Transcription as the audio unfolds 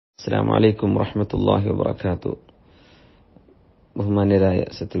അസ്സലാമു അലൈക്കും വറഹ്മത്തുള്ളാഹി വബറകാതുഹു. ബഹുമാന്യരായ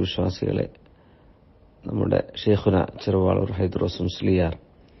സത്യവിശ്വാസികളെ, നമ്മുടെ ഷെയ്ഖുന ചെറുവാളൂർ ഹൈദ്രോസ് മുസ്ലിയാർ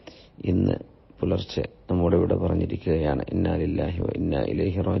ഇന്ന് പുലർച്ചെ നമ്മോട് ഇവിടെ പറഞ്ഞിരിക്കുകയാണ്. ഇന്നാ ലില്ലാഹി വഇന്നാ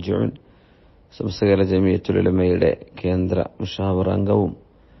ഇലൈഹി രാജിഊൻ. സമസ്തകേരള ജമിയത്തുൽ ഉലമയുടെ കേന്ദ്ര മുഷാവറ അംഗവും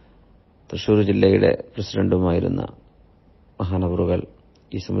തൃശൂർ ജില്ലയുടെ പ്രസിഡന്റുമായിരുന്ന മഹാനവറുകൾ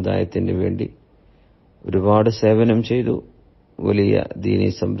ഈ സമുദായത്തിന് വേണ്ടി ഒരുപാട് സേവനം ചെയ്തു. വലിയ ദീനീ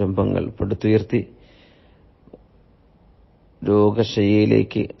സംരംഭങ്ങൾ പടുത്തുയർത്തി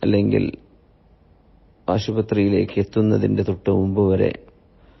രോഗശയ്യയിലേക്ക് അല്ലെങ്കിൽ ആശുപത്രിയിലേക്ക് എത്തുന്നതിന്റെ തൊട്ട് മുമ്പ് വരെ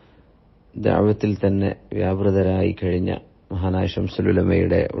ദഅവത്തിൽ തന്നെ വ്യാപൃതരായി കഴിഞ്ഞ മഹാനായ ശംസുൽ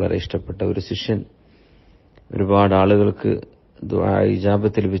ഉലമയുടെ വളരെ ഇഷ്ടപ്പെട്ട ഒരു ശിഷ്യൻ, ഒരുപാട് ആളുകൾക്ക് ദുആ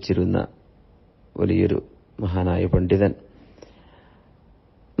ഇജാബത്ത് ലഭിച്ചിരുന്ന വലിയൊരു മഹാനായ പണ്ഡിതൻ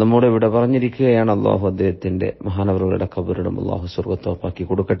നമ്മോട് ഇവിടെ പറഞ്ഞിരിക്കുകയാണ്. അള്ളാഹു അദ്ദേഹത്തിന്റെ മഹാനവറുകളുടെ ഖബറിടം അള്ളാഹു സ്വർഗ്ഗത്തോപ്പാക്കി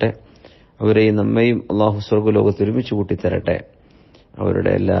കൊടുക്കട്ടെ. അവരെയും നമ്മയും അള്ളാഹു സ്വർഗ്ഗലോകത്ത് ഒരുമിച്ച് കൂട്ടിത്തരട്ടെ.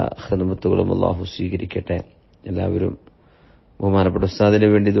 അവരുടെ എല്ലാ ഖിദ്മത്തുകളും അള്ളാഹു സ്വീകരിക്കട്ടെ. എല്ലാവരും ബഹുമാനപ്പെട്ട ഉസ്താദിന്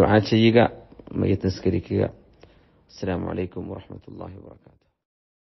വേണ്ടി ദുആ ചെയ്യുക, മയ്യിത്ത് നിസ്കരിക്കുക. അസ്സലാമു അലൈക്കും വറഹ്മത്തുള്ളാഹി വബറകാതുഹു.